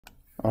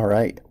All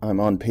right, I'm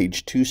on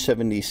page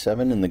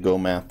 277 in the Go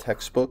Math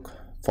textbook.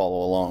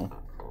 Follow along.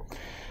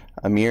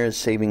 Amir is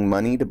saving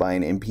money to buy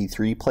an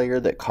MP3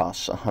 player that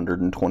costs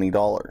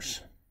 $120.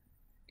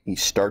 He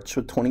starts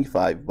with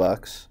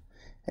 $25,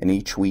 and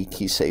each week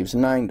he saves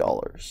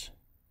 $9.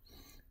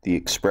 The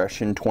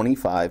expression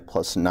 25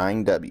 plus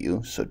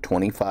 9W, so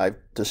 25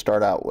 to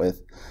start out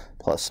with,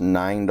 plus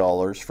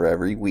 $9 for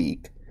every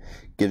week,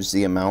 gives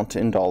the amount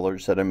in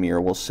dollars that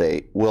Amir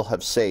will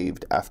have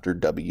saved after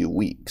W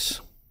weeks.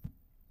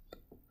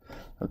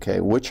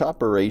 Okay, which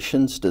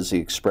operations does the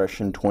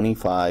expression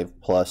 25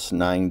 plus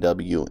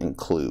 9W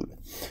include?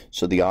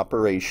 So the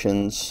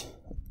operations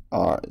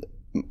are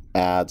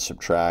add,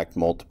 subtract,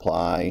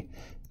 multiply,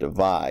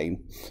 divide.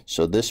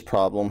 So this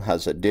problem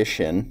has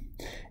addition,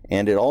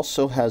 and it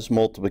also has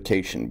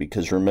multiplication,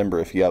 because remember,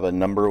 if you have a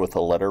number with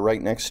a letter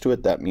right next to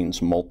it, that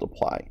means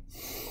multiply.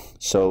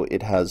 So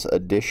it has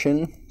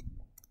addition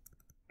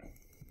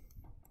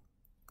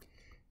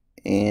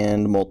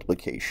and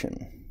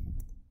multiplication.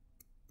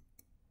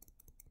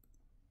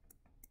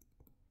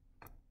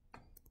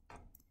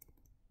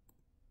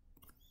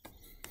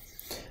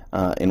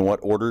 In what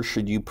order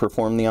should you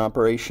perform the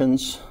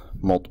operations?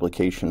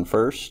 Multiplication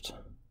first,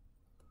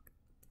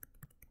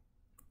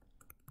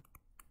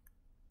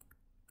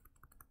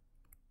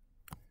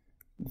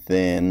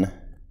 then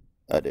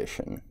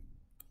addition.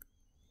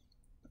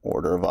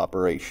 Order of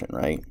operation,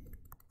 right?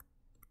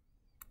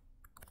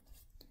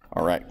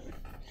 All right.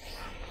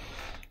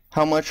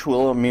 How much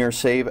will Amir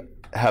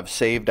have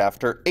saved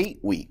after 8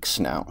 weeks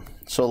now?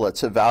 So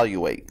let's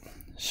evaluate.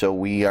 So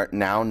we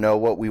now know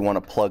what we want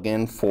to plug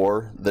in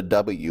for the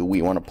W.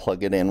 We want to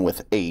plug it in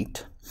with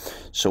 8.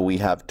 So we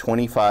have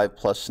 25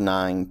 plus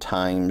 9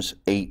 times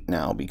 8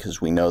 now, because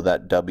we know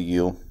that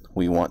W,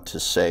 we want to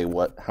say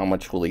how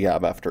much will he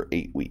have after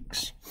 8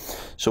 weeks.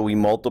 So we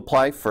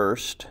multiply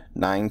first.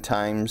 9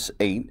 times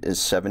 8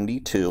 is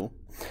 72.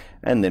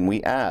 And then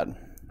we add,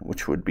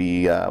 which would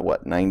be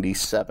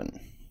 97.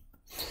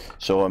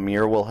 So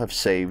Amir will have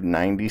saved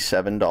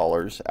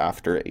 $97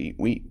 after 8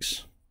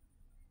 weeks.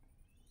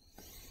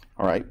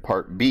 All right,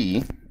 part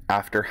B,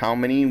 after how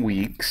many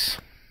weeks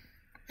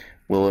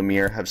will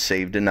Amir have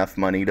saved enough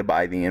money to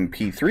buy the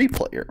MP3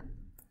 player?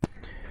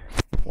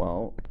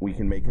 Well, we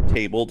can make a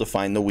table to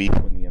find the week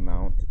when the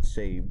amount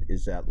saved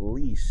is at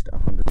least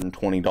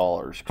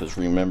 $120, because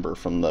remember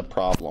from the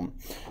problem,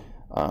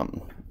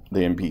 the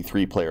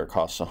MP3 player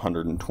costs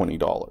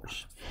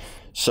 $120.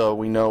 So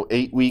we know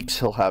 8 weeks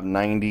he'll have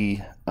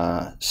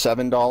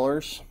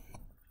 $97.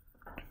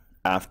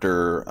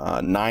 After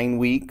 9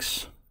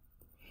 weeks,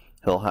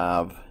 he'll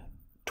have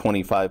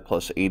 25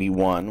 plus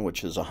 81,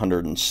 which is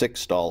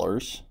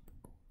 $106.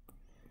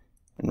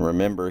 And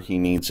remember, he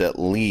needs at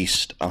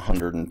least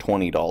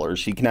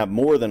 $120. He can have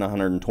more than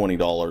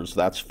 $120.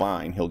 That's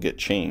fine. He'll get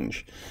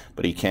change.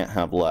 But he can't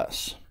have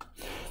less.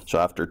 So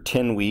after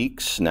 10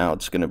 weeks, now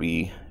it's going to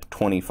be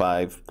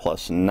 25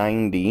 plus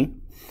 90,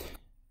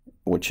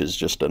 which is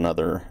just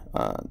another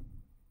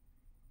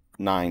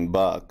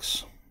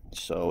 $9.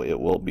 So it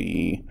will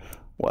be,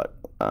 what,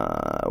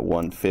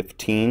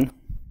 115.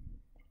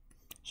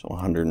 So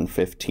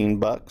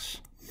 $115.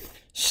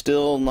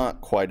 Still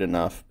not quite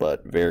enough,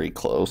 but very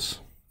close.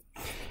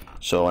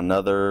 So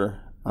another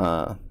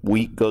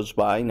week goes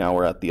by. Now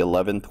we're at the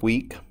 11th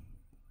week.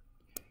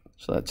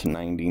 So that's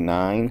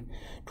 99.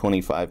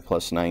 25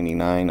 plus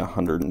 99,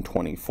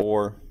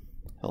 124.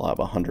 He'll have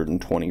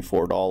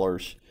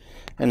 $124.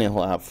 And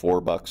he'll have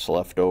 $4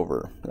 left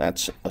over.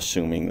 That's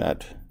assuming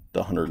that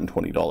the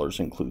 $120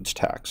 includes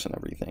tax and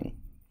everything.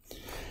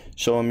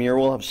 So Amir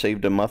will have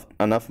saved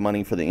enough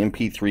money for the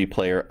MP3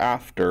 player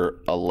after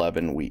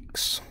 11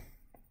 weeks.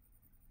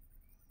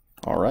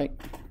 All right.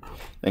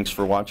 Thanks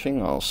for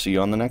watching. I'll see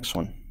you on the next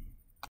one.